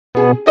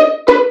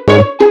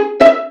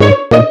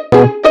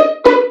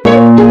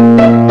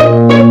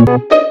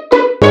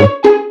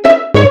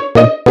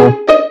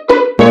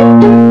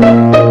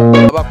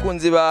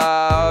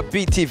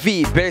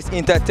BETV, Best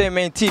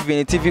Entertainment TV,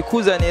 ni TV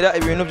kuzanira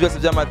ibintu byose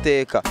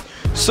by'amateka.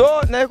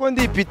 So nako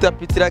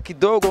ndipitapitira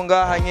kidogo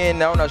ngaha nyene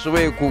naho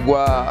nashoboye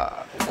kugwa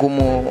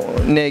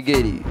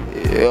kumunegeri.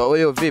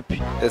 Oyo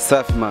vipi?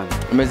 Safi man.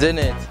 Umeze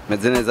neza?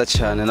 Meze neza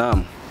cyane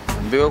namwe.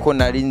 Mbewe ko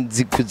nari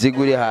nzi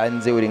kuziguri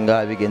hanze uri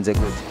ngaha bigenze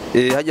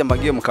gute? Hajya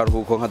mbagiye mu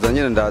karuhuko nkaza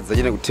nyene ndaza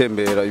nyene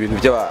gutembera ibintu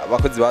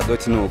by'abakozi ba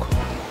doti nuko.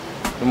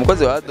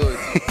 Umukozi wa doti.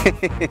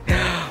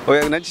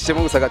 Oya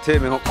nacishemo gusa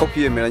gateme ko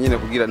kwiyemera nyene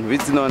kugira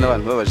ntubizi none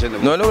abantu babajene.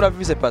 None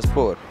urafise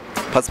passport?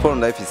 Passport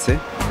ndayifise.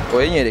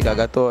 Oya nyereka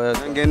gatoya.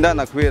 Ngenda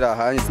nakubera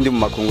hanye sindi mu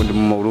makungu ndi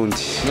mu Burundi.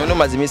 None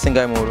umaze iminsi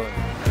ngahe mu Burundi?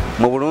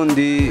 Mu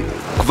Burundi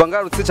kuva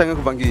ngarutse canke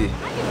kuva ngiye?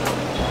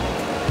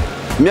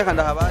 Imyaka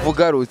ndahabaye.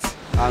 Ugarutse.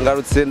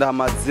 Angarutse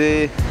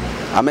ndahamaze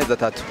amezi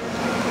 3.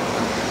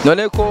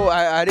 None ko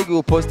hari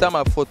guposta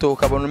amafoto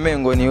ukabona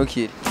umengo niyo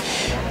kiri.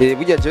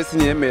 Burya je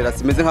siniyemera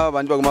simeze nk'aba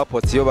bandi baguma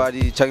posta iyo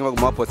bari canke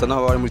baguma posta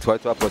naho bari muri twari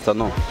twaposta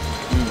no.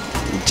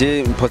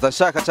 Je posta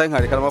shaka canke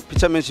nkareka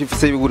amapica menshi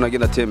mfise y'ibiguna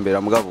nagenda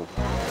tembera mugabo.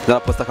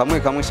 Naraposta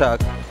kamwe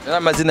shaka. Nari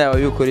amazina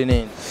yawe y'ukuri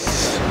nini?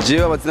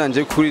 Je amazina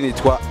nje kuri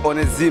nitwa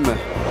Onesime.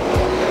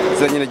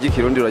 Nyine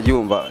gikirundi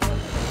uragyumva.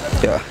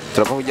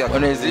 Turapfa kujya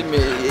Onesime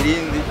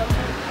irindi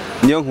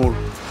niyo nkuru.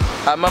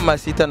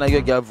 Masita nayo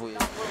ryavuye.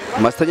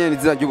 Master nyine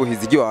izina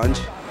ry'ubuhizi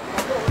ryanje.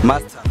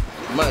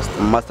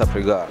 Master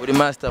Pregare. Uri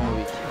master mu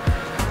biki?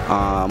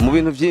 Mu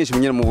bintu byinshi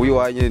nyine mu buyi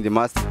wanye ndi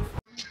master.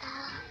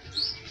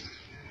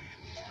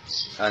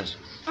 Anje.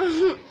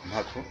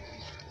 Mako.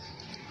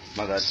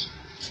 Magaji.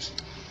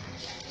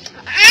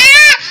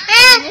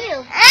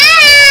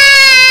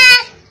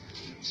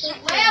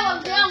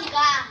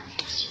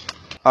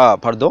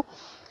 Pardon.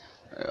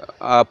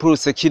 Pour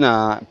ceux qui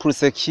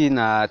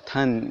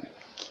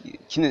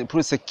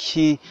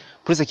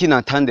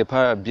n'entendent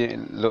pas bien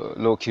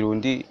le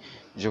Kirundi,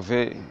 je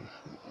vais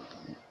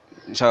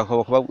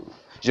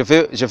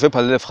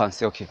parler le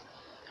français, ok.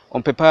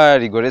 On peut pas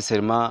rigoler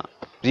seulement,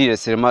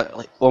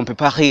 on peut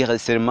pas rire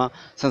seulement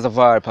sans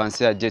avoir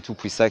pensé à Dieu tout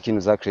puissant qui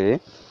nous a créé.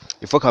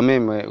 Il faut quand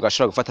même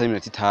gashobora gufata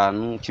iminota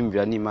 5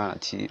 kimvira n'Imana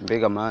ati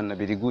mbega mana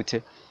biri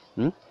gute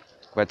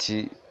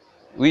bati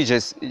oui je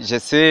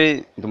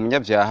sais ndi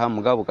umunyabyaha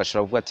mugabo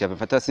gashobora kuvuga ati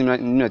afata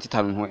iminota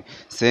 5 ntwe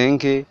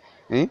senke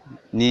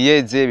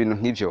niyeze ibintu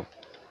nk'ibyo.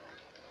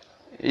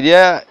 Il y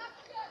a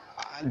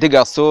des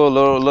garçons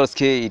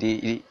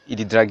lorsqu'ils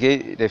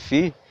draguaient les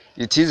filles,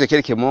 ils utilisent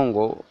quelques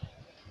mots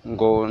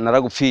ngo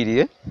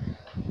naragupfiriye.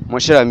 Mon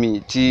cher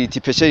ami, tu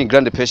pêchais une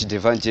grande pêche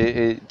devant Dieu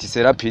et tu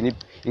seras puni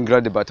une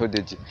grande bateau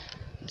de Dieu.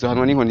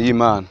 Zohanwa n'inkoni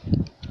y'Imana.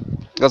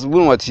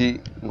 Gasubura ati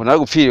ngo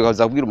naragupfiriye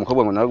ukazabwira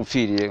umukobwa ngo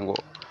naragupfiriye ngo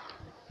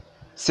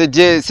c'est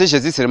Dieu, c'est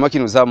Jésus seulement qui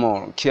nous a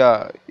mort, qui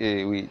a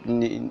oui,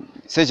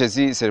 c'est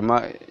Jésus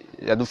seulement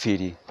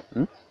yadupfiriye.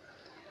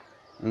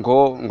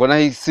 Ngo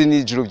nahisi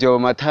n'ijuru byo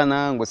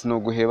matana ngo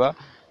sinoguheba.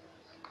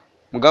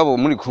 Mugabo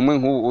muri kumwe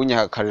nk'ubu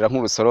unyakarira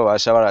nk'urusoro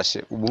basha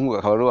barashe umuhungu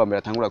akaba ari wambere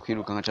atangura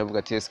kwiruka nkaca avuga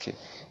ati eske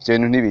ibyo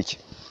bintu nibiki.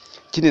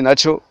 Kindi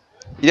naco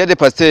il y a des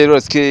pasteurs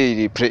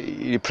lorsqu'il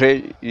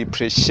prêchait,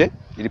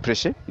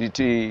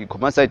 il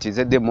commence à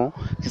utiliser des mots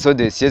qui sont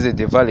des sièges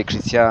devant le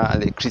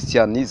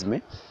christianisme.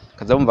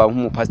 Kazamva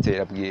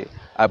nk'umupasteur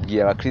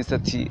abwiye abakristo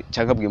ati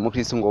cyangwa abwiye mu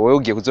Kristo ngo wewe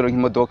ugiye kuzoronka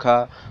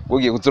imodoka,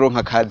 ugiye kuzoronka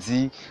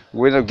akazi,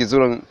 wewe nabwiye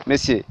uzoronka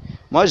monsieur.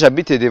 Moi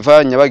j'habite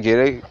devant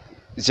Nyabagere,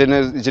 je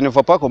ne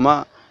vois pas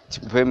comment tu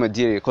peux me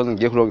dire ko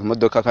ngiye kuronka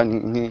imodoka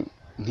kandi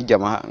nkijya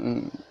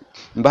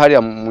mbahari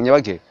ya mu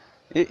Nyabagere.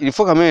 Il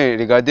faut quand même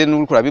regarder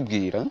n'uri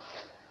kurabibwira.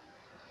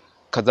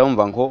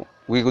 Kazamva ngo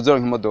ugiye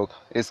kuzoronka imodoka.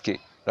 Est-ce que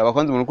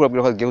rabakonze umuntu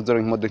kurabwira ko agiye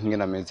kuzoronka imodoka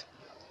ingena meze.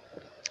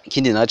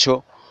 Kindi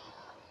naco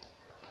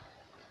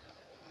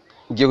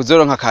ugiye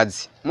kuzoronka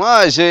akazi.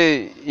 Moi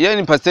il y a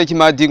une pasteur qui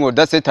m'a dit ngo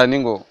dans cette année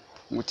ngo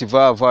tu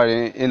vas avoir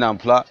un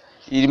emploi.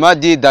 Il m'a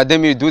dit dans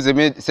 2012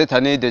 mais cette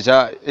année est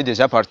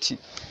déjà parti.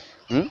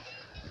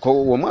 Ko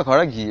uwo mwaka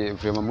waragiye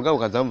vraiment mugabo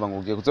kazamva ngo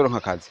ugiye kuzoronka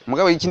akazi.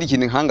 Mugabo ikindi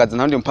kintu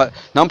nkangaza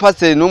nta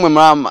pasteur numwe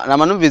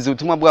namanumvize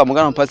ubutumwa bwa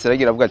mugabo pasteur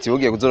agira avuga ati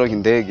ugiye kuzoronka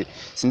indege.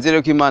 Sinzi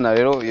rero ko Imana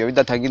rero iyo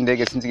bidatanga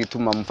indege sinzi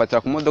gituma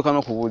mufatira ku modoka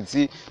no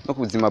kubuzi no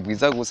kubuzima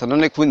bwiza gusa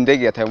none ku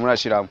indege yataye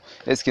murashiramo.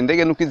 Est-ce que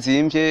indege nuko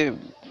izimvye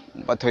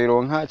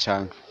batoyironka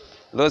cyane.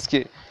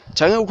 Lorsque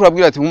cyane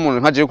ukurabwira ati nk'umuntu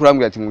nkaje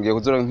kurambwira ati ngiye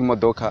kuzoronka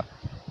imodoka.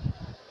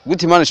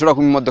 Gute Imana ishobora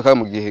kumpa imodoka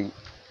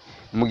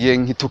mu gihe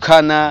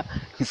nkitukana,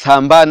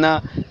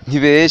 nkisambana,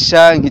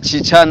 nkibesha,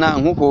 nkicicana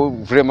nkuko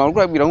vraiment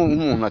ukurabwira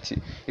nk'umuntu ati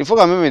il faut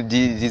quand même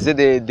diser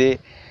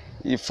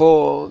il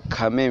faut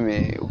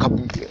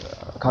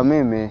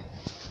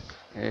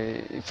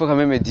quand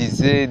même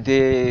diser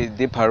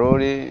des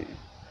paroles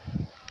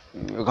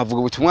ukavuga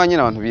ubutumwa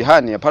nyine abantu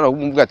bihaniye apara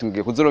umubwira ati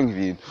ngiye kuzoronka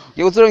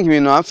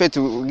ibintu en fait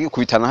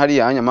ugikubitana hari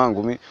yanya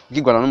mangumi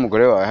ugigwana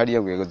n'umugore wawe hari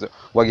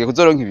wagiye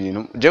kuzoronka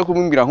ibintu je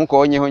kumubwira nkuko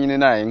onyeho nyine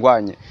naye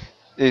ngwanye.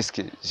 Est-ce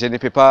que je ne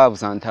peux pas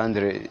vous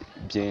entendre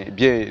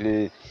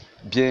bien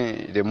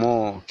les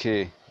mots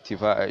que tu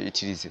vas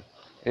utiliser.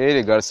 Et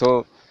les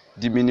garçons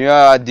diminuent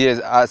à dire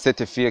à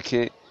cette fille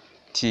que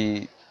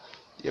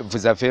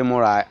vous avez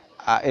mort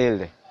à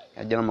elle.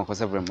 yajya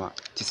n'amakosa vraiment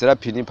tu seras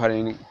puni par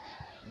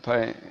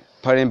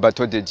un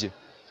bateau de Dieu.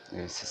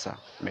 C'est ça.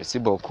 Merci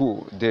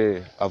beaucoup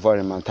de avoir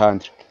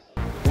m'entendre.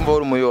 Umva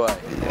uri umuyowayi.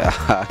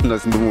 No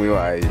sindi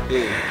umuyowayi.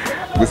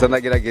 Gusa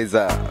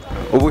nagerageza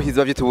ubuhizi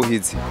bavyita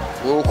ubuhizi.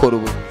 Wowe ukora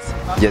ubuhizi.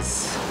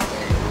 Yes.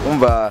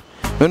 Umva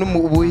none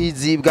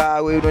ubuhizi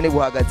bwawe none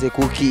buhagaze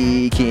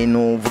kuki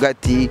ikintu uvuga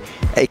ati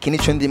iki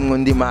nico ndimwo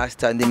ndi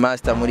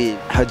master muri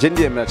haje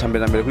ndiyemera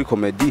cyambere na mbere kuri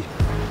comedy.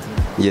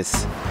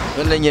 Yes.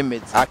 none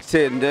nyemeza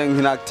Acteur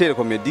nkina acteur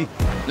comedy.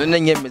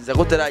 none nyemeza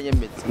ko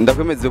utaranyemeza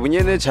Ndakwemeza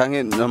ubunyene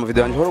canke na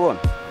video yanje horobona.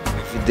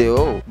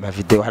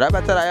 Video hari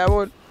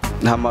abatarayabona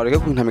Nta mareke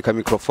kuntamika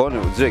microphone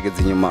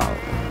uziregeza inyuma.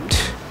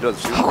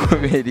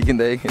 kubera iki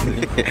ndayeke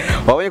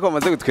Wabaye ko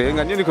amaze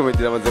gutwenga niyo ni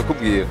comedy amaze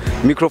kubwira.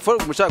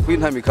 Microphone umushaka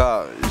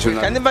kwintamika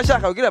journal. kandi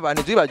mbashaka kugira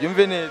abantu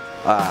babyumve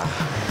neza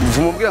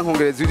Vumubwira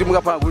nkongereza uje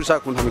mugapana gushaka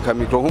kuntamika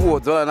micro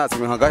nk'ubozora natse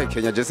nkagahe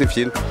Kenya je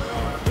simfina.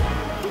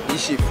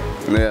 ishifu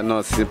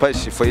Non, c'est pas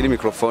chiffre, il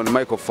microphone,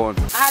 microphone.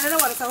 Aha rero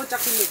warasa aho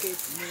cyakwindegeza.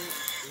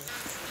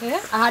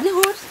 Aha ni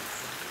huri.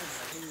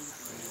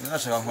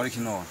 Nashaka nkora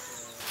kino.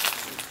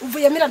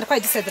 Uvuye miranda kwa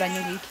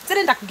igisedranyo ngiki.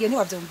 Zere ndakubwiye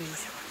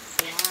ntiwabyumvise.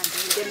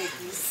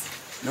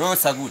 Niwe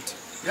sagute.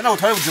 Yana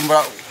utware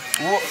bujumbura.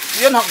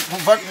 Iyo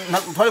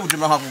utware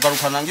bujumbura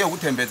nkakugarukana ngiye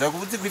gutembeza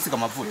kubuzi kwisiga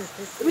amavuta.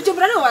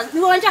 Bujumbura ni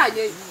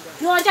wanjanye.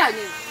 Ni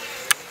wanjanye.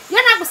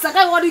 Yana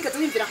gusanga wari wigeze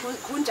wimvira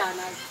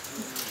kunjana.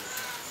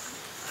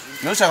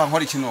 Nashaka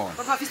nkora kino.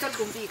 Papa fista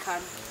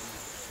twumvikana.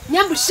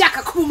 Nyambu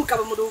shaka kuba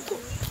umugabo mu rugo.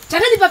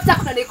 Cyane niba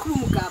byakunaniye kuba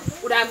umugabo.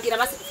 Urambwira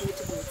basi kufunga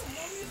tuguze.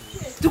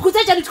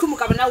 Tuguze cyane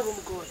twumugabo nawe ubu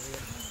mugore.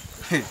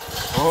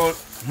 Oh,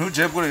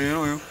 ntujebwe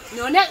rero uyu.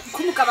 None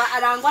kumugabo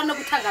arangwa no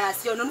gutanga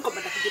rasiyo none uko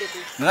ndakugire ko.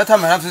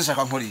 Nanatama haravye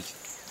shaka nkora iki.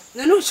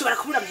 None ushobora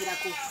kubura mpira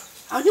ko.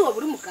 Aho ni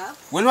wabura umugabo.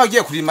 We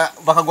ntiwagiye kurima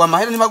bakagwa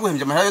amahera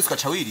ntibaguhembye amahera yose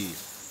ugaca wirira.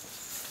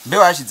 Mbe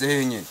washize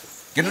hehe nyene?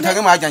 Genda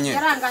utange mwajya nyene.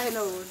 Yarangahe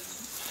none.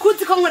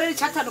 Kuzi ko nkorera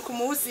icyatanu ku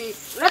munsi.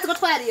 Urati ko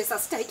twayariye saa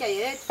sita hirya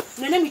yera.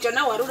 None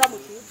mwijana wari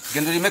uramukiye.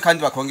 Genda urime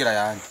kandi bakongera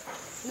yandi.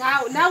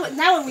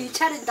 Nawe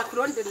wicare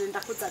ndakuronderera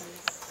ndakuzanira.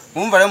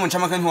 Umva rero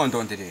muncamake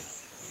ntiwondonderera.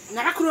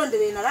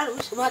 Narakuronderera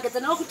nararusha. Uhagaze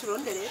nawe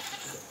kuturonderera.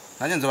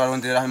 Nanjye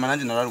nzobaronderera hanyuma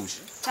nanjye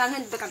nararusha. Canke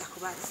ndeka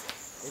ndakubaza.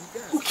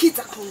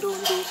 Ukiza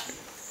kundondera.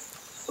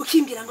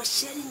 Ukimbira ngo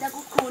sheri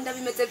ndagukunda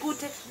bimeze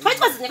gute? Twari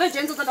twazanye ko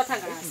jenzo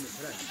ndatanga rasi.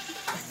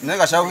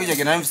 Nega shaka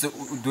kwijege nari mfise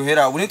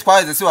uduhera ubu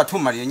nitwaheze si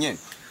watumariye nyene.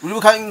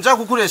 Uribuka nja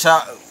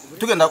kukuresha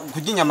tugenda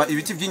kuginyama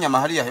ibiti by'inyama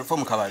hariya hepfo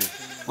mu kabari.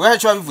 Wewe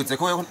cyo wabivuze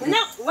ko wewe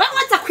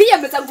waza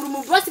kwiyemeza ngo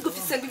mu boss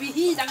gufise ngo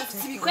ibihinda ngo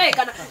ufise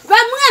ibikwegana.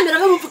 Bamwemera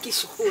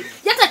bamuvukisha ukuri.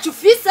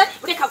 Yatacufise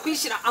ureka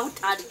kwishira aho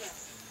utari.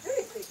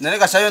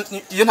 Nega shayo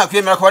iyo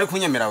ntakwiyemera ko bari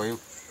kunyemera wewe.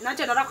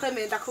 Nanje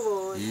narakwemeye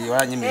ndakubonye. Iyi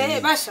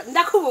waranyemeye. Basha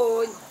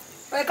ndakubonye.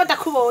 Weka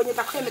ndakubonye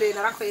ndakwemereye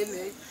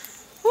narakwemeye.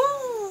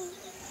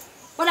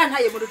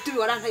 Warantaye mu rutubi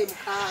warantaye mu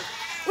kaga.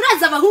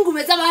 Uraza abahungu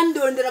beza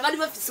bandondera bari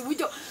bafise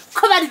uburyo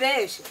ko bari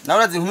benshi. Na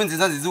urazi inkumi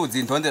nziza zizuzi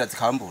intondera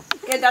zikambura.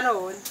 Genda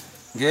none.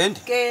 Genda.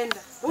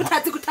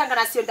 Utazi gutanga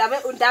rasiyo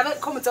ndabe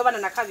ko muzobana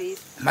na kabiri.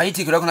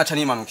 Mahiti kira ko naca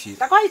nimanukira.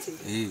 Ndakwahiti?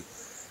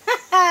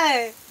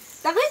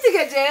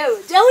 Ndakwahitike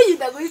jewe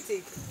uyinda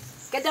guhitike.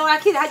 Genda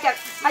wakire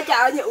hajya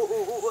anye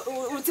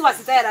uzi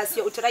wasiza ya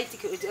rasiyo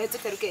uturayitike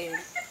uteruke.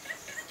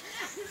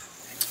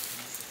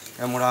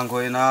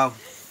 Murangoye nawe.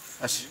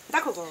 Ashi.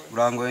 Ndakugoye.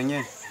 Urangoye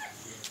nyene.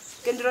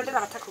 Genda urondera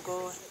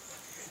abatakugora.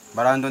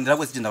 Barandondera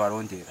bwese genda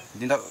barondera.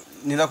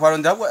 Ninda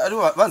kwarondera ari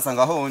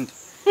bansanga hondi.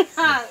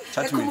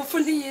 Eko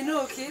mufundi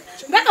yinuki.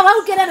 Mbega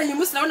bahugereranye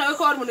umunsi nabona we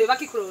ko wari umuntu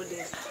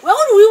bakikurondera. Wewe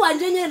uri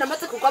wiwanje nyene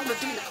namaze kugwa mu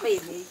rutubi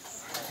ndakwemeye.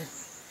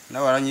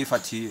 Nawe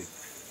aranyifatiye.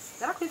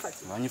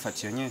 Narakwifatiye.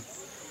 Aranyifatiye nyene.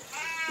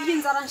 Iyi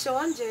nzara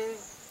nshonje.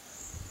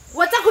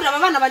 Watakurira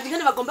abana banje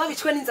ngene bagomba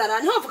bicwe n'inzara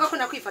niho bavuga ko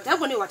nakwifatiye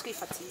ahubwo ni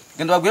watwifatiye.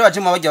 Genda bagwira baje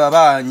mu bajya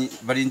babanyi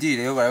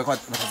barindire yo barako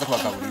bataza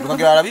kubagaburira.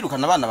 Ukagira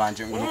arabirukana abana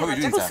banje ngo nuko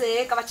birinza.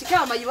 Guseka bacike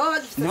amayi baba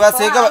bagifite.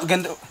 Nibasega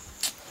genda.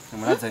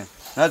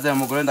 Naze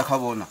umugore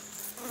ndakabona.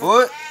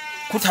 Owe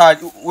kutari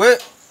we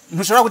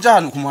ntushobora kuja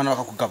hano kumuhana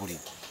bakakugaburira.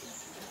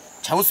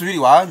 Cyangwa usubiri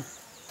wanyu.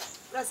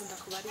 Urazi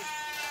ndakubari.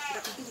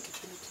 Ndakubwira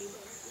ikintu kimwe.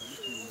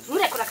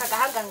 Nurekura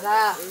kagahanga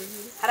nga.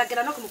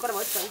 Haragera no kumukora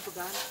bawe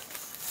tuzabivugana.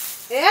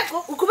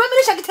 Ego ukuba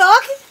muri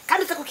shagitoki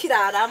kandi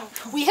utakukiraramo.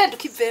 Wihenda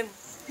ukivemo.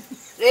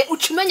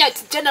 Ucumenya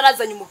ati je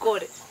narazanye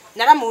umugore.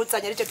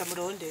 Naramuzanye ari je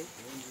ndamurondeye.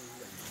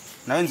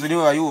 Nawe inzu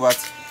niwe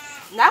wayubatse.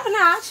 Nawe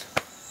naje.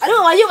 Ari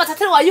wowe wayubatse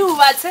atari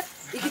wayubatse.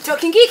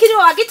 Igitoki ngiki ni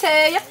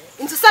wagiteye.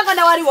 Inzu usanga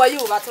nawe ari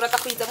wayubatse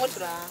urakakwizamo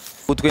turara.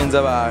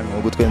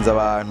 Gutwenza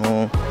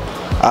abantu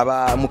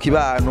aba mu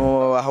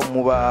kibano aho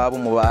muba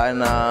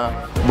mubana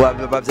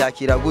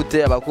bavyakira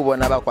gute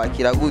abakubona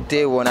bakwakira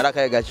gute ubona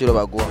arakaye gaciro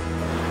baguha.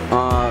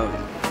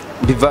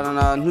 Bivana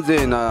na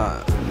ntuze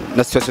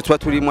na situation tuba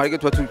turimo ariko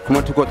tuba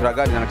kumwe tuko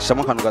turaganira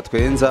ngacishamo akantu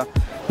gatwenza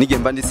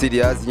nigemba ndi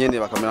serious nyene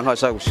bakamera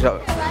nk'abashaka gushira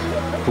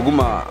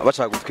kuguma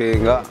bashaka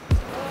gutwenga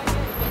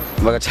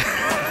bagaca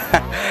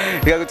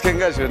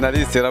Ikagutwenga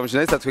journaliste,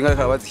 journaliste atwenga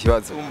karabaza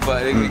ikibazo. umva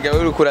rega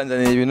uri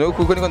kuranzanira ibintu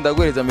kuko niko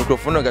ndaguhereza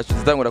microphone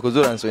ugashuza tangura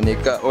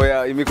kuzoransonika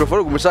Oya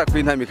imicrophone gumushaka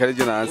kwintamika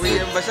ryo nansi.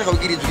 Wiyemba ashaka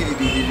kugira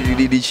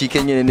ijwi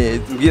rishike nyene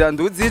neza Mbwira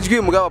nduzi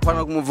ijwi mugabo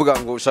apana kumuvuga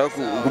ngo ushaka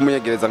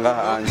kumunyegereza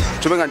ngahanje.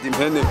 Cube ngandi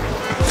impene.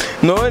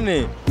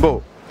 none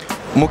bo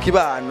mu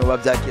kibano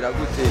bavyakira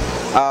gute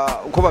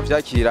Uko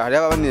bavyakira hari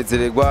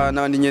abanezererwa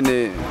n'abandi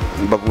nyene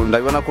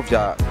ndabibona ko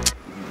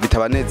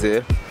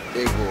bitabanezera.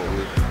 ego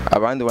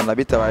abandi bona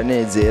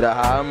bitabanezera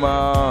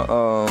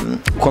hama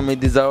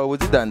comedy zawe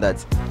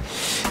uzidandaza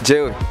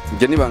Jewe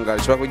nje nibangara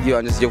nshobora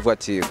kugiyanje sije vuga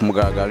ati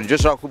kumugaragara nje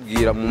nshobora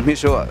kubwira mu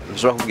mpisho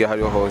nshobora kubwira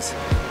hariho hose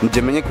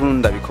nje menye ko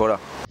ndabikora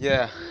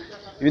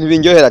ibintu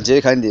binjohera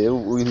je kandi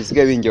ibintu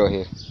sigaye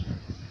binjohera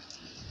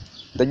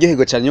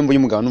ndaryoherwa cyane iyo mbonye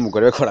umugabo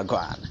n'umugore bariko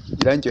baragwana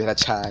biranjohera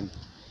cyane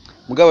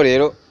mugabo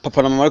rero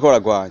papa na mama bariko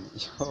baragwana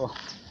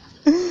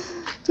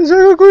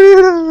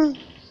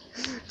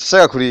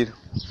Tushaka kurira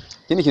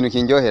ikindi kintu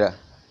kinjohera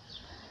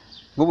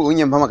nk'ubu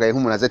unye mpamagaye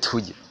nk'umuntu aze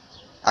tujye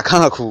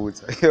akanka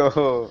kuza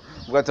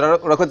ubwo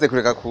urakoze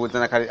kureka kuza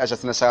nakari aje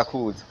sinashaka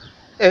kuza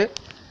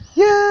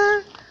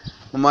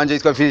mama wanje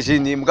yitwa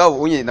Virginie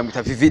mugabo unye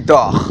ndamwita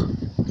Vividor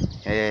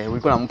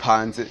uriko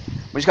namupanze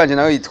mushikanje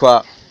nawe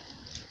yitwa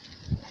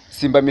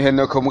Simba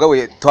Mihenoko mugabo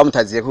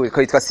twamutaziye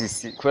ko yitwa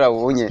Sisi kubera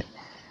unye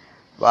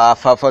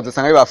bafafa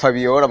dusanga ari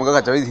bafabiyora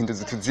mugabo kaje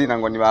bihinduza tuzina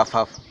ngo ni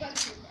bafafa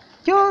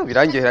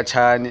birangiye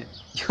cyane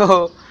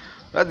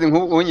urazi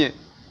nk'ubu unye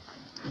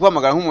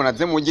guhamagara nk'umuntu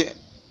aze mujye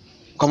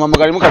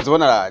kwamamagara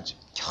mukazibona araje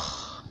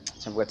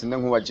cyangwa ati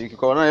nk'ubajiki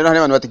ko rero hari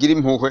abantu batagira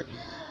impuhwe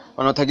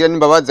abantu batagira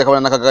n'imbabazi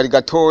akabona nakagari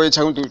gatoye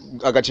cyangwa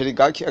agaceri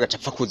gake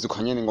agacapfa kuzi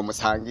ko nyene ngo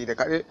musangire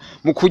kare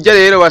mu kurya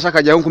rero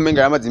bashakajya nko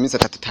kumenga yamaze iminsi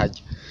 3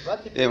 tajya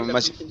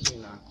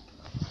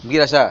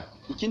mbwira sha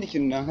ikindi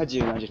kintu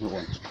nankagiye nanje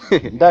ntubona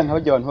ndanka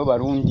bajya abantu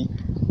b'abarundi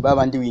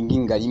babandi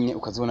winginga rimwe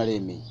ukazibona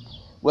remeye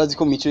urazi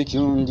ko mu mico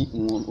y'ikirundi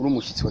uri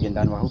umushitsi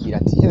wagenda ahantu bahubwira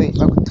ati hewe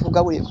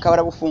bakutugabure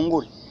kabara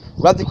bufungure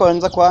urazi ko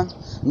banza kwa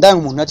ndanga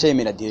umuntu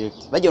acayemera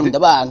direct bagiye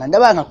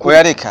ndabanka ko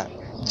yareka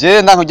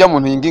je ndanka ujya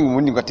umuntu yinginga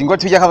ubundi ngo ati ngo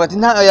tujya kabati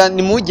nta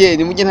ni mujye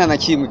nta na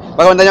kimwe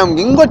bakabandanya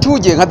ngo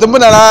tujye nkazo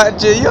mbona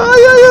raje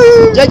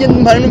jaje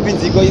mpara numva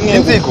inzigo imwe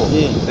inzigo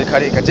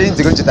reka je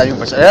inzigo nje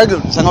ndayumfasha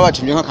rero usanga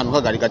bacumye nk'akantu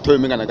kagari gatoye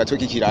mengana gato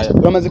kikiraya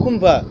uramaze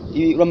kumva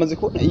uramaze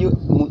ko iyo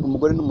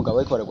umugore n'umugabo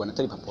bariko baragwana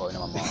atari papa wawe na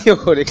mama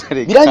reka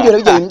birangira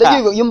bijya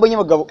ndagiye iyo mbonye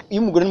abagabo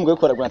iyo umugore n'umugabo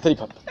bariko baragwana atari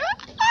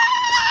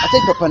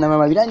papa na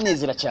mama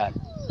biranezera cyane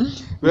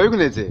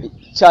birabikunezera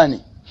cyane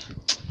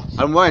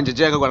Arumwanje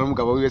je akagwana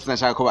n'umugabo wiwe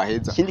sinashaka ko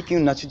baheza. Ikindi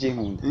kintu naco je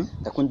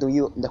nkunda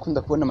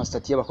ndakunda kubona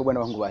amasitati y'abakobwa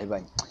n'abahungu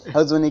bahebanye.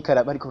 Hazone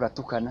ikara bariko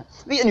baratukana.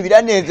 Biye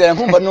biranezera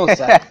nkumva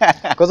nosa.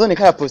 Kozone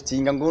kara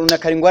postinga ngo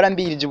nakari ngwara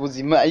mbirije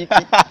ubuzima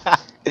iki.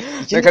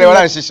 Nakari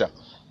waranshisha.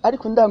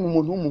 Ariko ndanga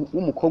umuntu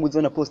w'umukobwa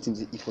uzona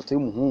postinze ifoto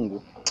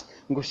y'umuhungu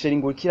ngo share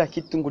ngo kira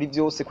kitu nguri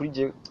byose kuri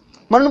je.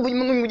 Mana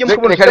n'ubujye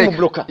mukubona mu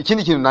bloka.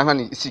 Ikindi kintu nanka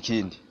ni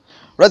ikindi.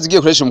 Urazi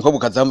giye kuresha umukobwa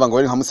ukazamba ngo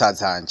wari nka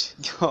musaza wanje.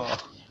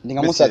 Ndi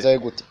nka musaza we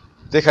gute?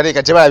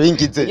 Reka je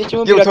barabingize.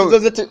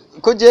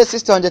 Ko je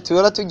sister wanje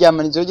tuyora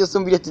turyamana ijoro ryose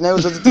umbire ati nawe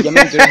uzoze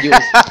turyamana ijoro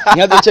ryose.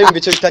 Nkazo cyo yumva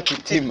ico bita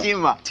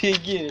kitima.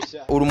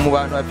 Tigiresha. Uri mu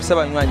bantu bafise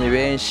abanywanyi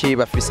benshi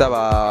bafise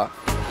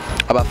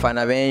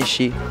abafana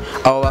benshi.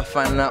 Abo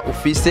bafana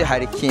ufise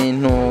hari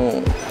ikintu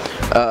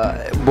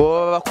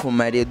bo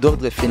bakumariye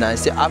d'ordre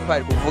financier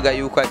apart kuvuga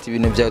yuko ati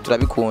ibintu byawe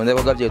turabikunda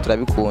boga byawe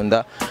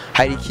turabikunda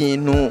hari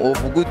ikintu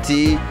uvuga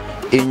uti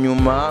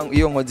inyuma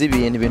iyo nkoze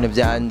ibintu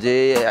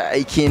byanje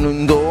ikintu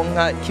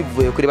ndonka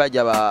kivuye kuri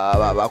bajya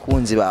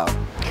bakunzi bawe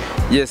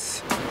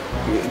yes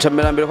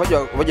chambera mbere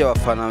bajya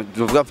bafana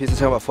tuvuga mfise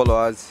cyangwa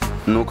followers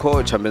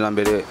nuko chambera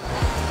mbere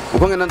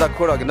uko ngenda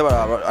ndakora genda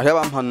hari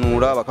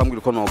abampanura bakambwira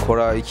uko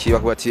nokora iki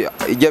bakuba ati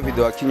ijya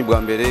video akinyi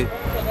bwa mbere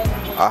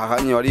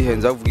ahanye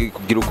warihenza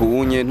kugira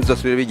ukubunye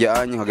ntuzasubire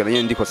bijyanye nkagana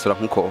nyene ndikosora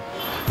nkuko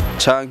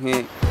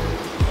canke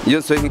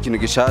iyo soye nk'ikintu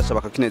gishasha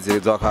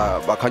bakakinezereza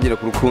bakangire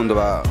ku rukundo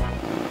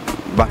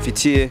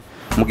bafitiye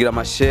mugira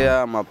amashare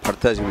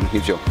amapartage ibintu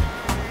nk'ivyo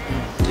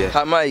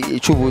hama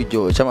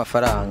icuburyo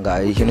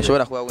cy'amafaranga ikintu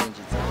ushobora kuba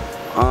winjiza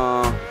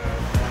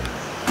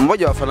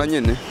mboje bafana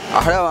nyene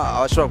ahari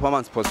abashobora kuba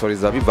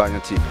mansponsoriza bivanye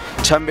ati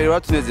cambere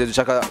watunezereje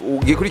ushaka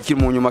ugikurikira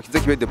mu nyuma kize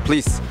kibede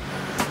please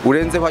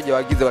urenze kwaje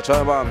bagize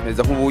bacara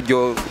bampeza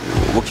nk'uburyo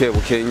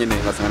buke nyene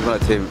ngasanga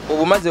ndonateme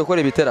ubu maze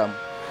gukora ibiteramo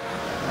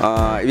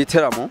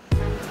ibiteramo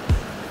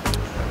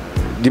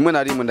rimwe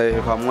na rimwe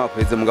ndaheruka mu mwaka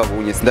uheze mugabo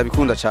unye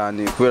sindabikunda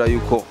cyane kubera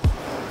yuko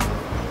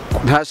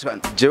ntashaka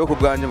jewe ku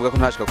bwanje mvuga ko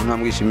ntashaka ko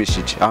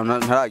ntamwishimishije aho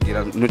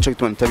ntaragira nico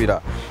gituma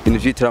nitabira ibintu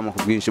vy'iteramo ku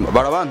bwinshi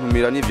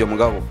barabantumira n'ivyo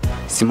mugabo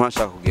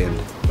simpashaka kugenda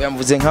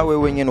yamvuze nka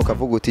wewe nyene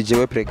ukavuga uti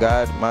jewe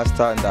Pregare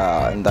Master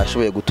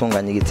ndashoboye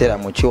gutunganya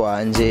igiteramo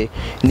cy'wanje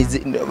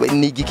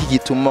ni igiki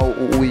gituma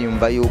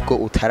wiyumva yuko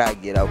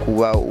utaragera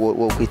kuba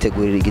wo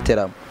kwitegurira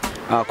igiteramo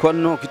kuba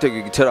no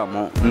kwitegurira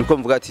igiteramo niko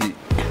mvuga ati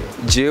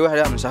jewe hari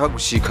ahantu nshaka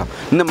gushika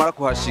nimara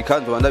kuhashika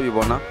nzo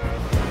ndabibona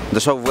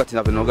ndashaka kuvuga ati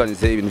nabe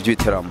organize ibintu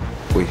by'ibiteramo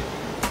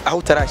aho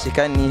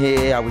utarashika ni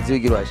he abuzi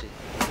wigira waje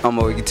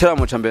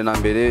igiteramo ca mbere na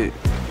mbere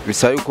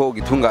bisaba yuko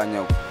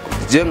ugitunganya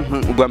je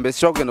ubwa mbere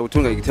sishobora kugenda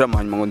gutunganya igiteramo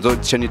hanyuma ngo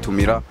nzoce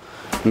nitumira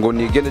ngo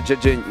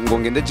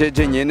ngende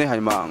jeje nyene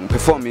hanyuma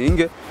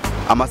performing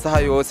amasaha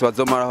yose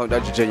bazomaraho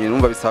ndajeje nyene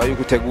numva bisaba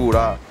yuko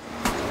utegura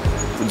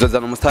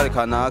uzazana umusitari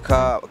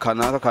kanaka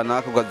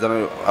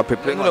ukazana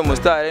apeple ngo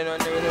umusitari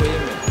none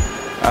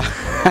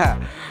wiyemera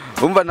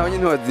umva nawe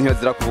nyine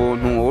ntibazira ku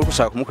buntu uri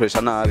gushaka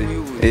kumukoresha nabi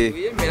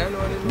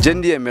je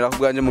ndiyemera ko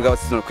bwanje mugabo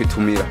sino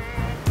kwitumira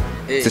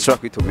sishobora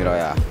kwitumira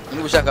ya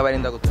niba ushaka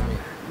barinda gutumira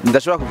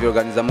ndashobora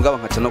kuvyorganiza mugabo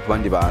nkaca no ku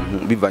bandi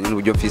bantu bivanye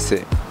n'uburyo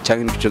mfise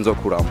canke n'ico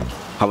nzokuramo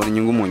nkabona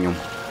inyungu mu nyuma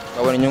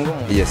ukabona inyungu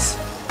mu yes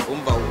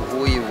umva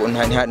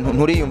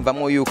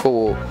nturiyumvamwo yuko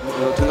wo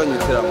utunganya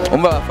ibiteramo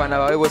umva abafana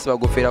bawe bose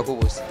bagufera ko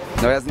ubusa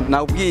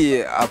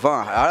nawubwiye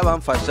avant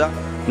arabamfasha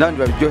nandi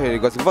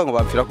babiryohererwa sikuvuga ngo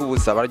bamfira ko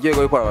ubusa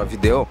bararyoherwa yuko aba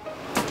video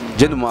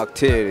je ndi mu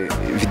acteur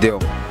video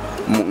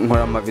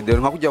nkora ama video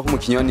nka kujya ko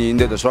umukinnyi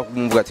ninde ndashobora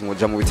kumvuga ati ngo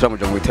ja mu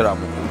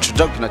bitaramo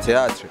ucuja gukina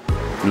theatre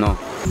no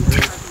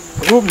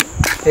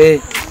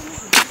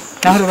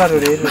naho rubaro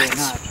rero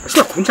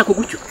nta kunca ko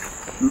gutyo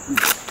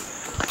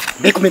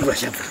mbega umenye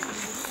urashaka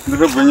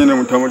ndavuga nyene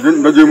mutama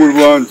ndagiye mu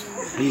Rwanda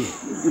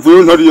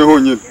mvuye ntariye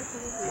honyene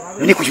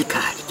none kuyo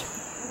utari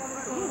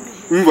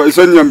umva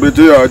isani ya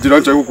mbere yagira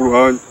nca ku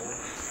ruhande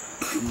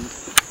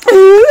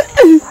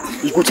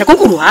iguca ko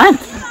ku ruhande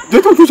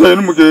Jeto tucaye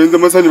n'umugenzi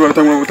amasani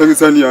baratangwa gutanga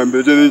isani ya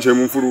mbere je nicaye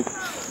mu mfuruka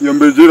iyo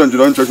mbere je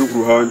rangira nca ku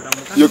ruhande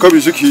iyo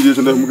kabishikiriye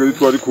cyane umugenzi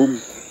twari kumwe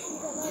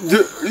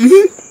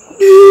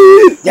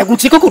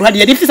yaguci ko ku ruhande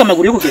yari ifise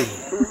amaguru yo kugenda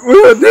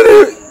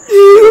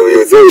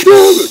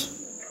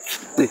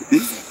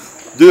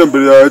je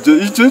mbere yaje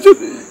iceje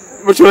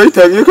bashobora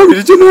yitangiye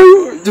kabiri cyo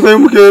nayo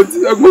mugenzi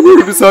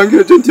agomba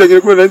bisangira je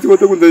ntiyagire ko nanti ko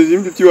takunda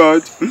yimbi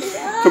byiwaje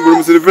cyambura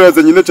umuseriveri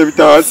azanye naca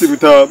bitahasi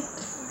bitama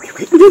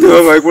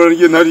babaye ko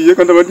nariye ntariye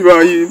kandi abandi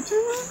bahimbye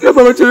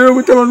yaba bacerera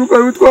mutabanuka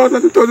ari utwana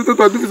dutoto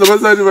twadufise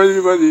amazani bari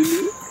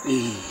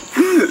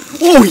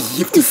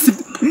yifise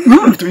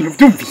ibintu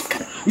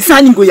byumvikana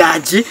isani ngo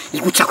yaje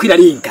iguca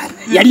kwirarengana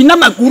yari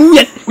n'amaguru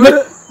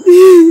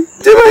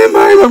Jebaye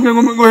mai bamwe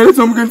ngo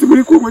hereza umugenzi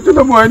kuri kumwe cyo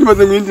ndamuhaye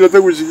nibaze mwindira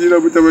atagushikira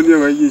mutabaniye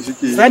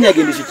bayishikira sani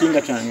yagendesha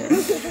ikinga cyane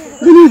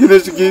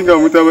yagendesha ikinga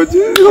mutabaje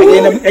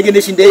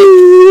yagendesha indege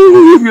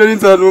yari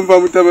inzara numva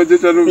mutabaje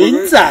cyane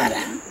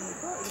inzara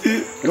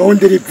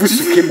rondera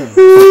ipfusukemo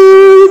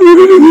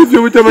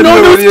nibyo mutabaje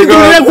bariye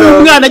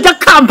umwana ajya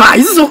kamba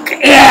isuka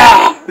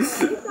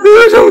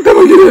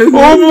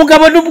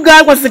umugabo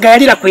n'ubwagwa asigaye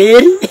arira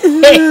kweri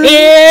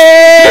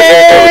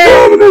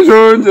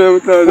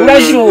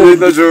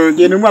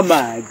urashonje nunywa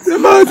amazi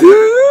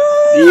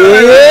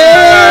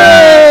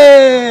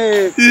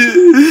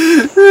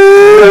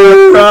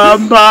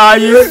kamba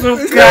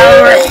isuka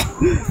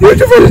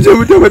yacufashije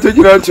mutabaje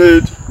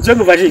kiranceje je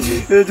ngufashije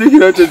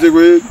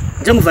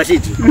je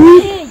ngufashije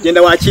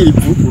genda wakira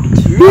ipfu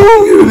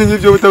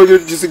nibyo mutabaje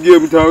gisigiye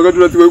mutabaga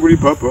turatiwe kuri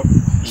papa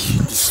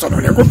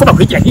sonone kuko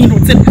bakwigira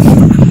hindutse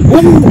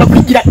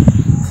bakwigira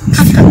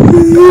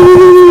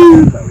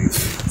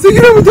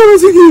sigira mutaba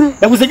sigira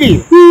ndagusigira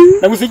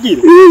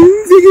ndagusigira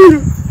sigira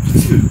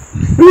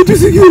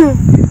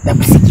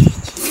ndagusigira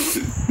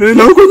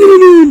nako nyine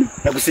none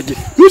ndagusigira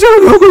nishaka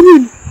nako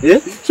nyine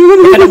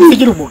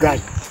ndagusigira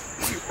umugani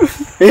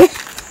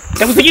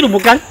ndagusigira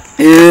umugani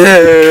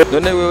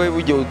none wewe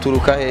bujye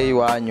uturuka he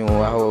iwanyu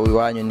aho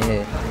iwanyu ni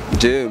he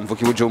je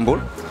mvuka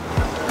ibujumbura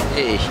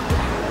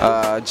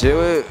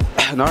jewe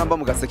naramba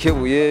mu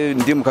Gasekebuye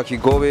ndi mu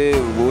Kakigobe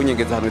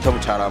ubunyegeza hano bita mu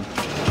Carama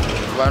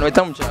abantu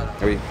bita mu Carama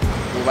oui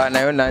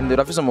ubanayo nande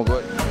urafise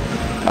umugore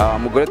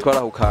umugore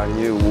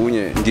twarahukanye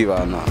ubunye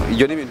ndibana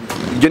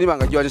iryo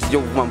nibanga ryo aje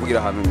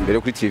kumambugira hano imbere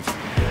kuri TV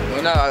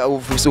none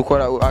ufise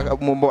ukora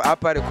mu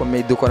apare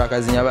comedy ukora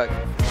akazi nyabaki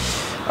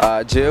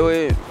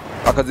jewe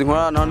akazi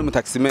nkora naho ndi mu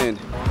taximan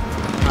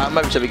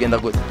bica bigenda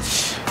gute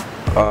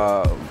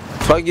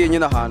twagiye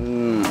nyine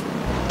ahantu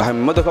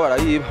imodoka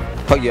barayiba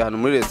twagiye ahantu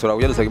muri restaurant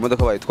ujya dusanga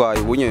imodoka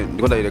bayitwaye ubunye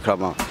ndiko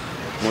ndayireklama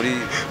muri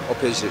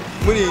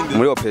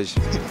OPG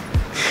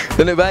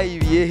none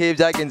bayibiye he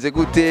byagenze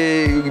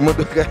gute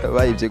imodoka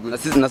bayibye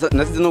gute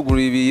nasize no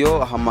gura ibiyo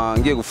hama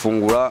ngiye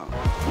gufungura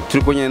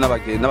turi ko nyene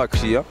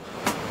n'abakiriya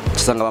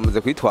tusanga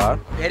bamaze kwitwara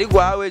yari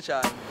gwawe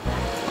cyane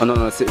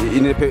non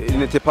il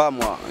n'était pas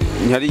moi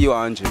ntihari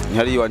iwanje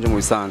mu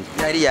bisanzwe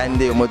yari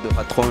yande yo modoka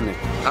patrone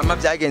ama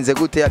byagenze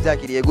gute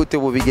yavyakiriye gute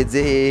ubu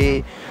bigeze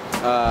he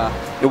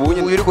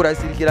ubunye uri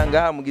kurasirikira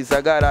ngaha mu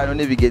gisagara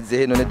none bigeze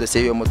he none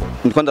dosiye yo modoka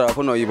ndiko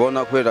ndarako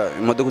noyibona kubera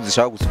imodoka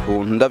zishaka gusa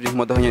ukuntu ndavye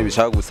nk'imodoka nyene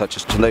bishaka gusa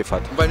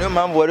ndayifata mva niyo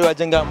mpamvu wari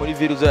waje ngaha muri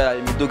virus ya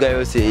imiduga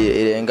yose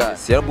irenga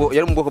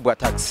yari mu bwoko bwa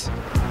taxi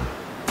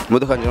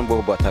imodoka nyene mu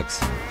bwoko bwa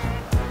taxi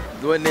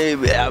none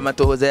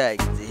amatohoza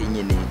yagize he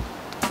nyene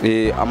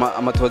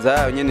amatohoza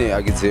yayo nyene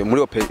agize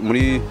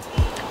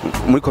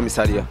muri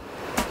komisariya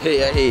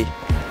hey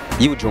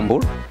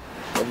y'Ibujumbura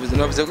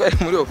bavuze ko ari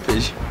muri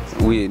OPG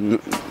oui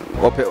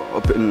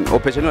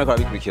operation ariko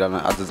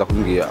arabikurikirana azaza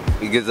kumbwira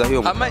igeza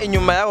hiyo ama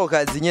inyuma yako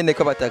kazi nyene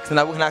ka bataxi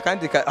nta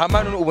kandi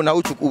ama ubu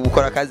nawe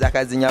ukora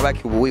akazi nyabaki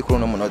ubu wikuru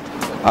no munota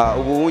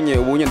ubunye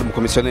ndi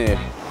umukomisiyoneri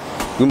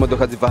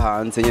w'imodoka ziva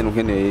hanze nyene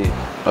nkeneye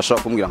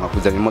bashobora kumbwira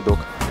nkakuzana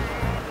imodoka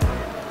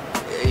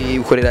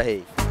ukorera he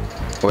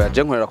oya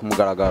je nkorera ku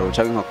mugaragaro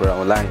cyangwa nkakorera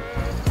online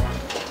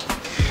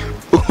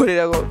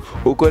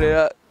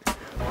ukorera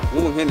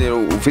nkeneye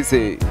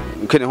ufise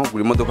ukeneye nko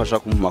kugura imodoka ashaka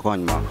kumpa ko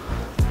hanyuma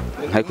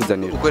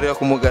nkayikuzanira ukorera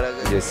ku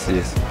mugaragaro yes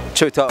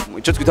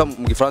ico twita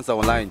mu gifaransa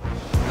online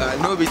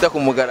no bita ku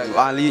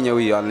mugaragaro en ligne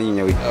oui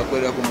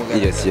ukorera ku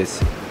mugaragaro yes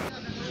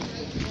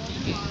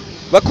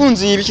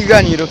bakunzi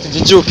b'ikiganiro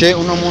tujijuke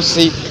uno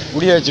munsi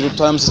uri hejuru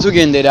twaramutse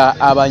tugendera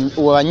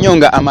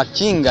abanyonga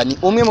amakinga ni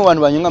umwe mu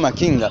bantu banyonga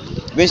amakinga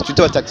benshi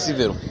twita taxi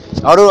vero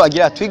aho rero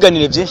agira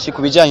twiganire byinshi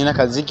kubijanye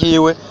n'akazi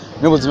kiwe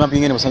n'ubuzima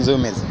bw'ingene busanzwe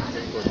bumeze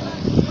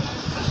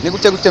ni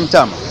gute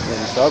mtama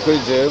sawa kuri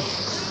jewe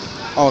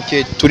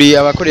okay turi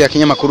abakorera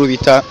kinyamakuru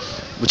bita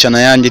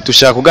bucana yandi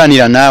tushaka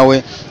kuganira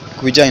nawe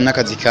kubijanye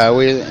n'akazi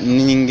kawe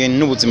n'ingene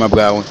n'ubuzima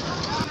bwawe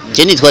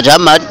je nitwa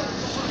Jamari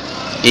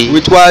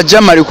witwa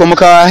Jamari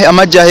ukomoka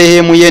amaja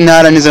hehe mu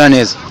yentara neza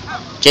neza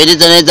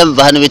Neza neza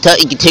mva hano bita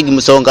igitega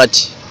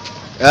imusongati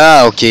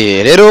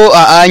okay rero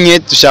anye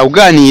tushaka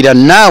kuganira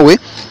nawe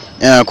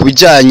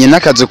kubijanye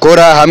n'akazi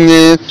ukora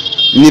hamwe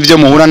n'ivyo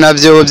muhura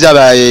navyo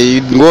byabaye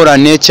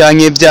ingorane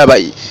canke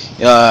byabaye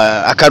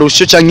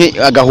akarusho canke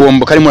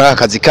agahombo kari muri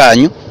akazi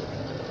kanyu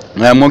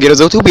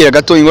mwongereza kutubwira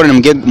gato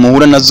ingorane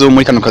muhura nazo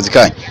muri kano kazi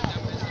kanyu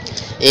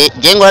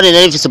je ngorane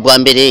nari mfise bwa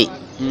mbere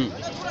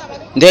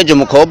ndeje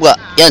umukobwa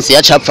yanse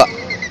yacapfa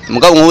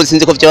mugabo nk'ubu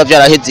sinzi ko byaba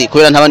byaraheze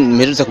kubera ntabandi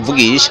mperutse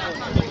kuvugisha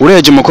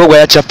ureje umukobwa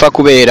yacapfa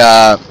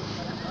kubera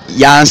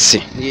yanse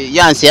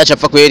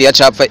yacapfa kweri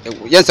yacapfa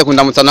yanse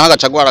kundamutsa naho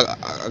agacagwara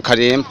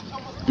karemba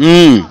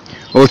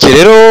okay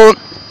rero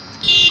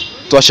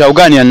twashaka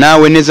kuganira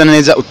nawe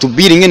neza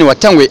utubwire ingene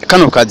watangwe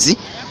kano kazi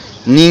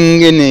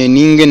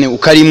ningene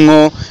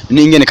ukarimwo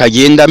ningene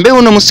kagenda mbe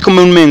uno musiko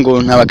mu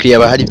mengo ntabakiriya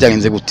bahari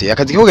byagenze gute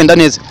akazi kugenda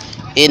neza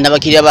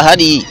ntabakiriya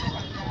bahari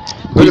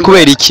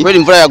kubera iki kubera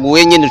imvura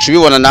yaguye nyene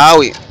tubibona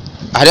nawe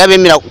hari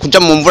abemera kuja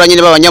mu mvura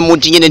nyene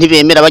babanyamuji nyene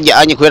ntibemera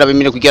bajyanye kubera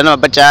bemera kugira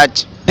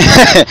n'ababajaji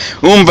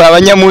umva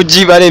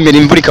abanyamuji baremera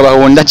imvura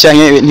ikabahonda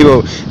canke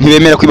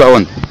ntibemera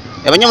kwibahonda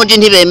abanyamuji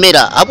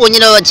ntibemera abo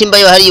nyene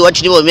babakimbayo hari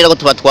iwacu nibomera ko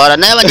tubatwara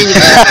naye abandi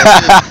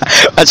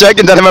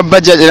acagenda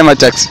n'amabajaji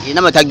n'amataxi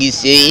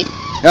n'amatagisi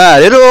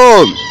rero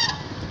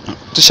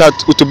tushaka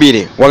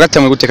utubire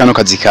wagatamwe gute kano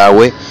kazi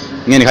kawe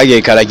mwene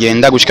kagiye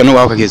karagenda gushika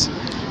n'ubaho kageze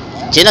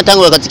je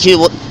natanguye akazi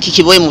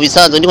kikiboye mu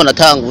bisanzwe ndiko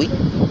natanguye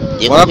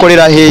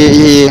wagakorera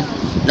he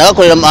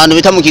nagakorera ahantu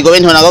bita mu Kigobe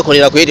nto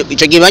nagakorera kweri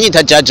ico gihe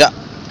banyita jaja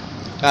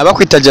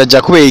abakwita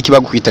jaja kubera iki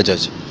bagukwita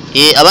jaja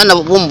abana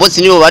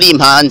b'umbosi nibo bari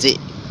impanze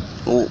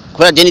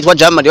kubera je nitwa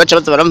Jamari baca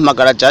baza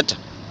barampamagara jaja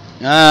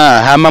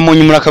hama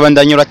munyu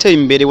murakabandanya urateye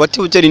imbere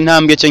wateye utera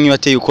intambwe cyangwa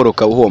wateye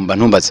ukoroka uhomba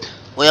ntumbaze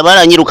oya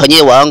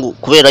baranyirukanye wangu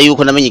kubera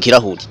yuko namenye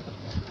ikirahuri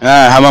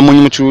hama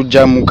munyu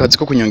mucuja mu kazi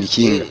ko kunyonga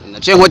ikinga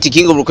naciye nkoti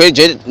ikinga burukwe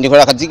je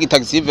ndikora akazi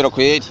k'itaxi vero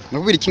kweri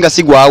nakubwira ikinga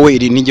sigwawe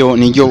iri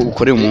niryo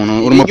ukorera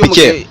umuntu uri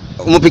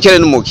umupikere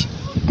n'umuki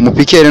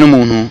umupikere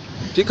n'umuntu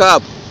pick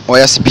up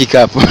oya si pick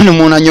up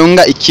n'umuntu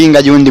anyonga ikinga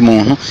y'undi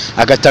muntu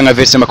agatanga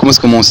versement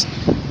ku munsi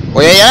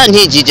oya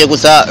yarantijije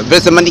gusa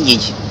versement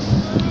ndigiki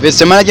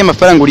versement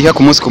y'amafaranga uriha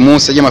ku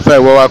munsi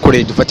y'amafaranga wa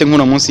wakoreye dufate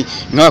nk'uno munsi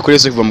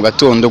nk'abakoreye kuva mu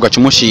gatondo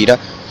ugacumushira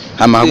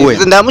hamaguye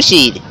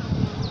ndamushire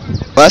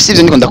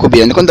basivye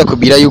ndiko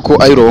ndakubira yuko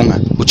ayironka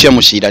uciye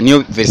mushira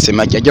niyo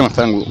versement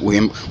y'amafaranga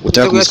uhemba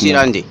utaka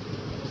kumushira nde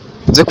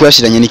uze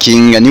kuyashiranye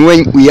n'ikinga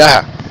niwe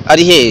uyaha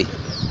ari he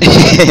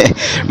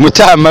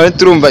mutama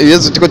turumva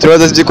ibibazo tuko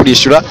turabaza zije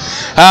kurishura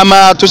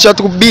hama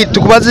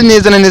tukubaze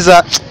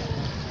neza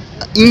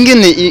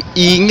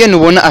ingene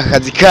ubona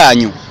akazi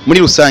kanyu muri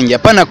rusange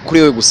apana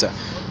kuri wewe gusa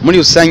muri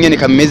rusange ne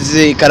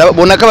kameze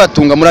karabona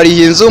kabatunga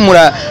murariye inzu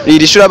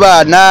muririshura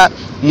abana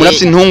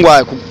murafite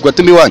intungwa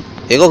kugatumbi wanyu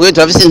ego kwe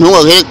turafise intungwa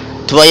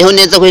tubayeho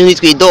neza kwe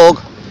ntitwidoga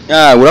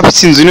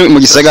urafite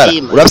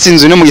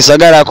inzu no mu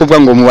gisagara kuvuga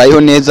ngo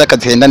mubayeho neza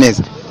katenda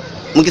neza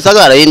mu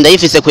gisagara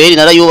ndayifise kweri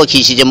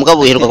narayubakishije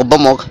mugabo uheruka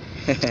kubomoka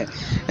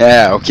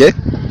okay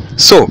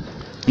so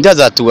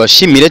ndaza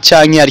tubashimire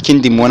canke ari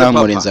kindi mubona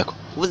murenzako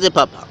uvuze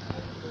papa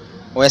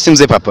oya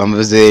simze papa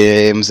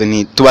mvuze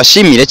ni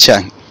tubashimire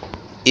canke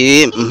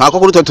mpako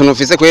kuri to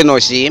tunufise kweri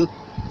noshima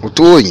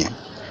utunye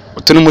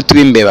utu n'umuti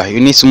w'imbeba uyu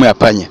ni sumu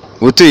yapanya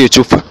uturiye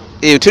icupa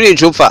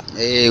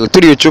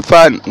uturiye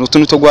icupa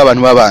n'utuntu two gwa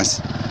abantu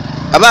babansi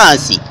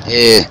abansi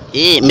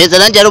meza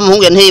nanje ari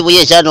umuhungu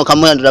yanteyibuye cyane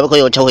ukamuhandura bako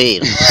yoca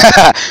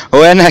hera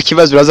oya nta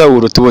kibazo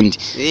urazabura utundi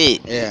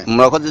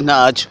murakoze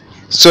ntaco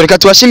so reka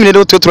tubashimire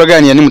rero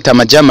turaganira ni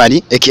Mutama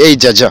Jamari aka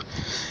Jaja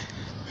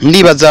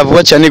ndibaza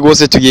vuba cyane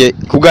gose tugiye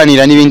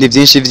kuganira n'ibindi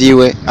byinshi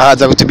vyiwe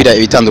ahaza kutubira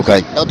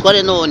ibitandukanye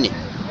utware none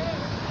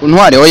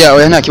untware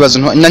oya nta kibazo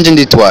nanje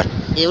nditwara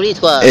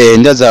uritwara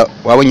ndaza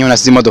wabonye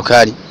unasize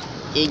imodokari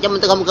ijya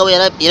modoka mugabo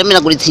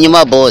yaramenaguritse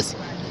inyuma boss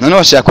none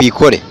washaka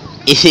kuyikore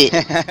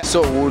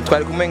So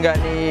twari kumenga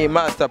ni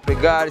Master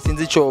Pregare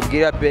sinzi ico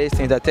ubwira Best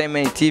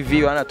Entertainment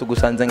TV wana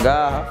tugusanze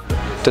ngaha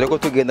tureko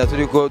tugenda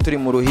turi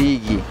mu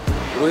ruhigi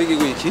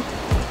gwiki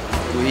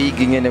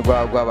ruhigi nyene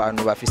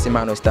rw'abantu bafise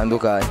impano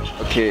zitandukanye.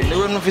 Okay,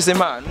 Niwe nufise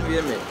impano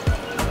biyemera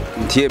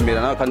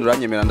ntiyemera nawe kandi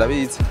uranyemera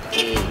ndabizi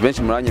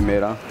benshi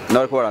muranyemera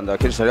nawe ko baranda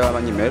kenshi ari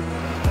abanyemera.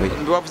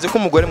 Wavuze ko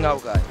umugore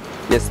mwahukanye?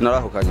 Yes,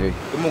 narahukanye.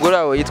 Umugore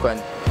wawe yitwa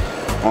nde?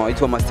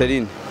 Yitwa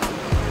Masterine.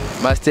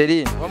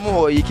 Masterine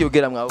wamuhoye iki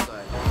ugera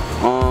mwahukanye?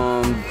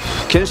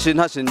 Kenshi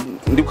ntaje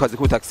ndi kukazi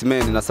ku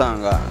taximan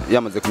nasanga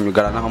yamaze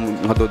kumyugarana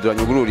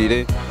nkadodoranya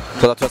ugururire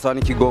turasaba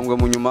n'ikigongwe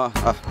mu nyuma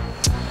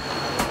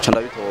ca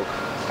ndabitoka.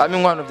 Hama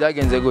inkwano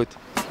byagenze gute?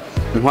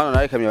 Inkwano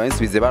nawe kamye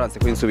bansubize baranse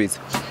ko insubiza.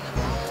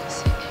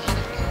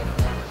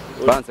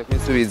 Baranse ko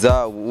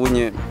insubiza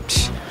ubunye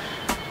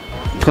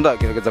ko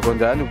ndagerageza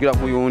kongera nibwira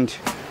nk'uyundi.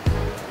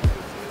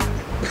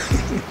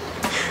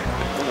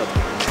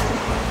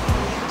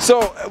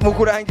 So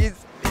mukurangiza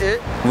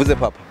Vuze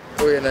papa.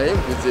 oya naye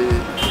mvuze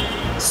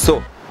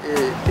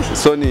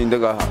So ni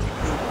ndaga.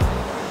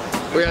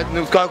 oya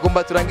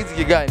twagomba turangiza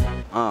ikiganiro.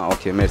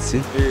 Okay,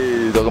 merci.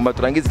 Twagomba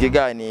turangiza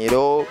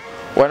ikiganiro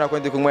wana ko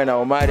ndi kumwe na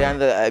Omar and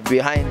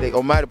behind the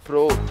Omar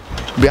Pro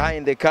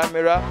behind the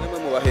camera.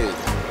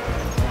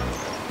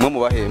 Mwe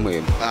mubahe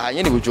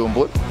Nyine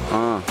Bujumbura.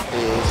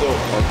 So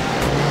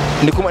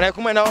ndi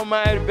kumwe na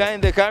Omar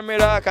behind the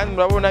camera kandi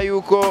murabona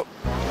yuko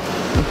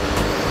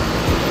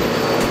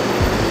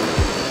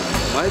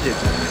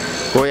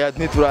oya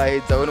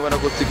ntituraheza ubona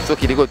ko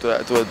TikTok iriko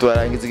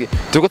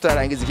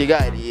turarangiza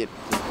ikiganiro.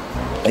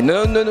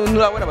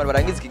 Nurabona abantu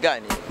barangiza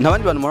ikiganiro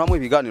ntabandi bantu muramwe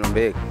ibiganiro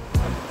mbega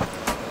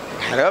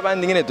hari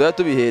abandi nyine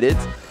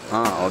turabihereza.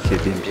 Okay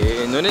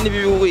bimbi none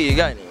nibibihugu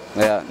ikiganiro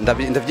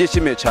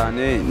ndavyishimiye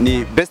cyane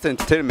ni Best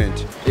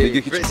Entertainment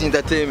Best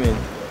Entertainment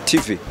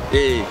TV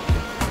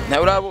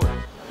nawe urabona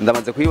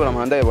ndamaze kuyibona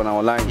muhanda yabona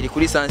online iri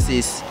kuri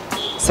 106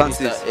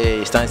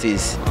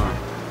 106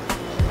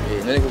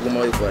 none kuguma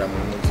wikora mu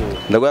nzu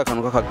ndagoya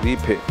akantu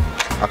k'akagripe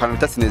akantu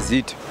bita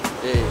sinezite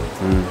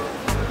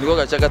niko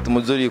gaca gatuma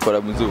uzuri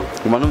ikora mu zuba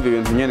nguma numva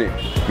ibintu nyene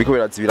biko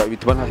birazibira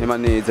bituma ntahema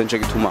neza nce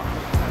gituma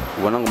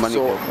ubona ngo mani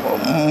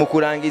mu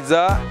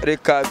kurangiza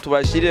reka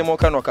tubashiremo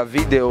kano ka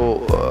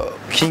video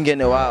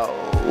kingene wa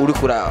uri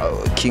kura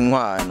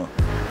kinkwano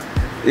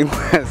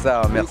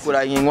sawa merci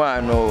kura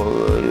kinkwano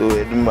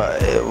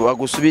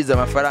bagusubiza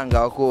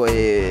amafaranga wako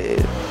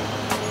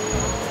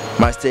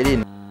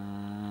Masterine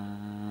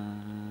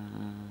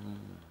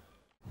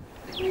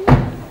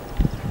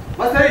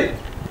Masterine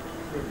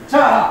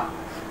cha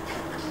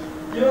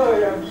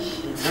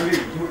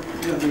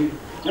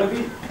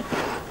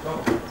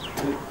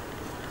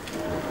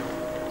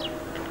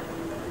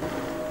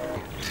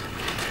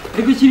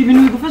Reka kiri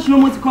ibintu bigufasha no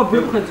munsi ko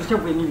avuye ku kazi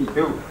cyavuye nibi.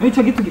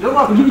 Ico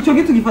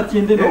gitu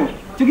gifatiye nde no?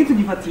 Ico gitu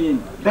gifatiye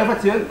nde?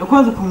 ndafatiye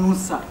Kwanza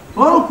kunusa.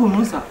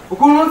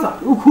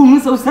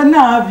 Ukunusa usa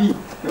nabi.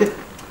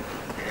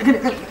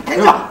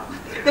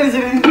 Kari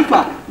jere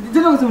ndipa.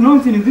 Jere usa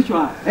unonsi ni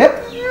ndichwa.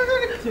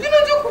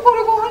 Kinaje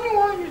kukora ko hani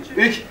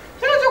wanje. iki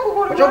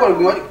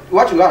Wachagora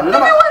iwacu ngaha none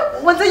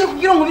Wanzaye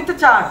kugira ngo bite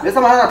cyane. mbese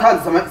amahera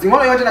natanze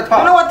zinkono yanje None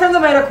natanga watanze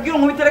amahera kugira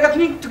ngo bite reka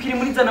tukiri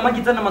muri zana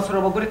magiza n'amasura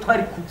abagore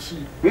twari kuki.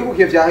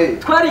 wikukiye vyahe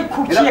Twari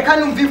kukiye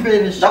kandi umva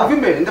imbere sha. ndavuga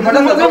imbere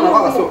ndapanda z'abana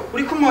b'agasore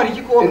Uri kumwara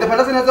iki ko?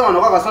 ndapanda z'abana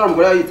b'agasore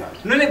umugore yayita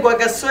None gwa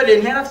gasore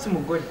ntiyarafite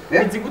umugore.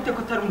 Uzi gute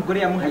ko tari umugore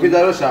yamuhaye?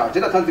 ubidaro sha je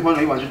natanze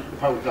impano yiwanje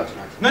paul zacu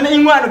None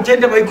inkwano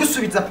gende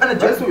bayigusubiza pana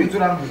je bayisubiza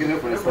urambwira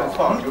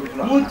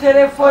mu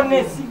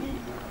telefone si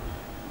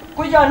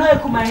kujya ntaye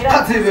kumahira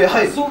Tazibe,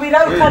 hai.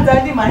 subira ukanza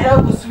andi mahira yo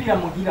gusubira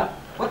muhira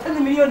watanze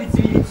miliyoni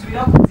 2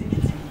 subira ku zindi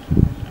 2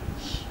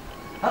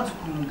 hazu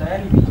kumunda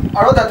yani biki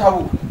aro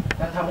databuka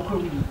databuko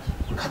wiki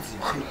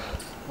kaziba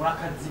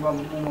urakaziba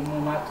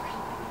mu matwi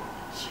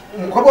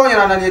umukobwa wanjye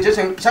nananiye je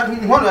cyangwa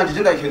inkono yanje je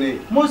ndayikeneye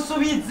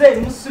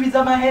musubize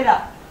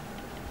amahera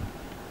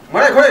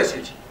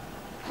mwarayikoresheje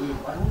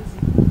waruzi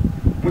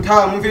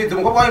mutamumvirize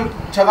umukobwa wanjye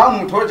cyangwa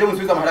mumutore je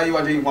musubize amahera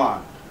yiwanje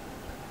y'inkwano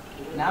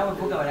nawe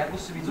vuga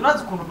baragusubiza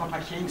urazi ukuntu papa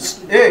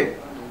kenye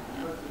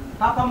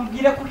papa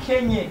mubwire ko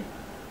kenye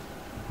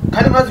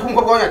kandi murazi ko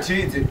umukobwa wanjye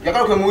atize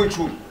yagarukiye mu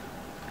w'icumi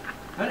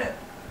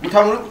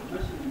mutamuri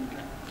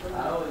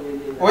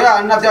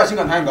oya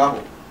ntavyashinga ntaye ngaho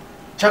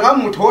cyangwa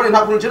mumutore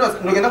nta kuntu je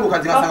nogenda ku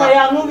kazi papa ngasanga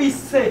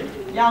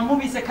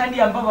yankubise kandi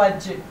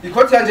yambabaje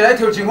ikoti yanje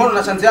yarayiteruye inkono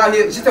nashanze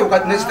yahiye shite ku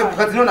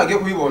kazi none nagiye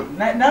kubibona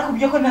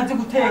nakubwiye ko ntazi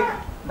guteka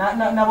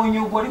nabonye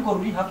ubwo ariko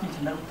ruri hafi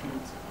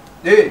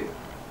ndaruterutse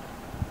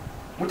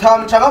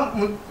mutamucanga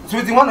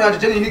subiza inkono yanje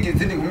je nihiga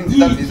izindi nkumi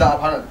nziza nziza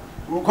apana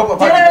urukobwa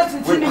pati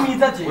sindi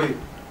mwiza je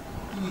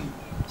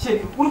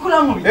sheri uri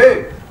kurankubi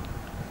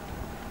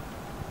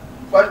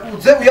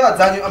uze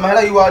uyazanye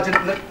amahera yiwaje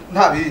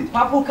nta bindi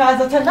papa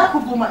ukaza cyane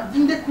nakuvuma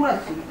ndinde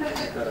kurasi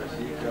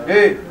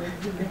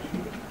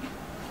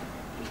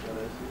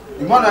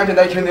inkono yanje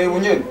ndayikeneye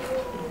ubunyene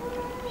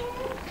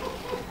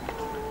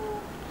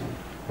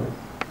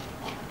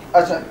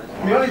acha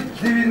miliyoni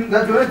zibiri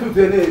ndazione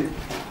tuzeneye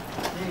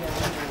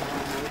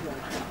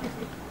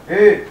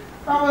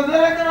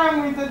abazera kana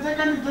mwita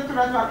cheka ni cyo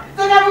turajwa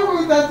cheka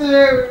bukunda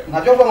jewe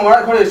ntabyo mvuga ngo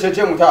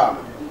murakoresheje mutama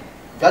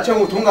byace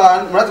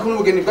mutungana murazi ko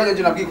n'ubugeni bwanjye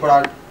nje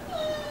nabwikoranye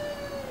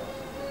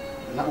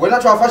we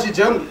naco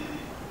wafashije mu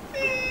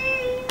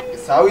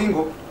sawa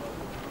ingo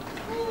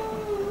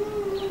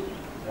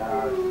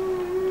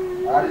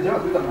ari je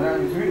batuta mara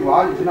zibiri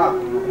wanje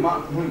tinakuru kuma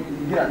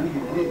ngira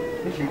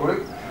nikigore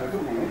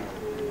natukuye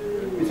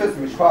bisese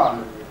mishwana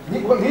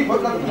niko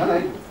natuna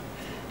nayo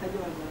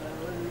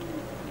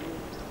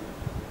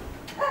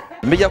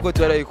mbijya ko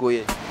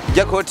turayikuye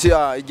ijya koti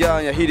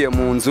yahiriye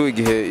mu nzu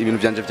igihe ibintu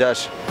byanje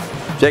byashe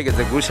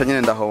byageze gusha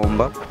nyine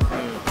ndahomba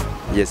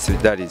yes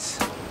that is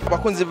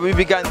abakunzi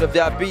b'ibiganiro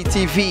bya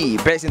BTV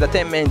Best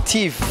Entertainment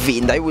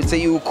TV ndabibutse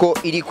yuko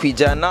iri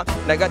kwijana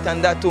na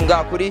gatandatu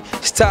nga kuri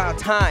Star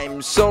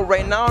Time. So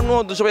right now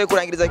no dushoboye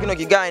kurangiriza kino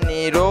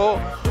kiganiro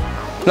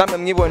namwe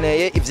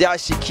mwiboneye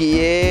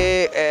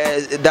ivyashikiye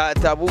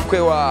data bukwe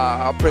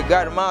wa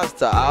Pregare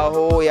Masita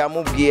aho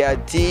yamubwiye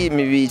ati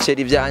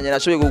mibiceri byanye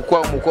nashoboye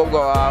gukwa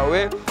umukobwa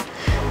wawe.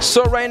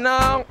 So right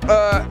now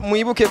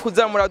muibuke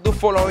kuza muradu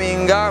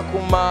followinga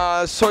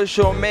kuma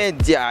social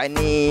media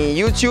ni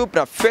YouTube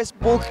na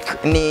Facebook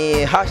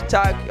ni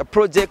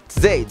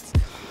 #projectZ.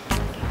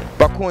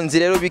 Bakunzi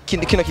rero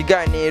kino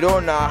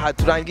kiganiro na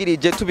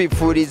haturangirije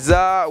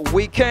tubifuriza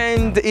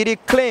weekend iri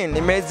clean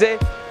imeze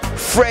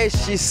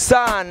fresh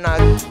sana.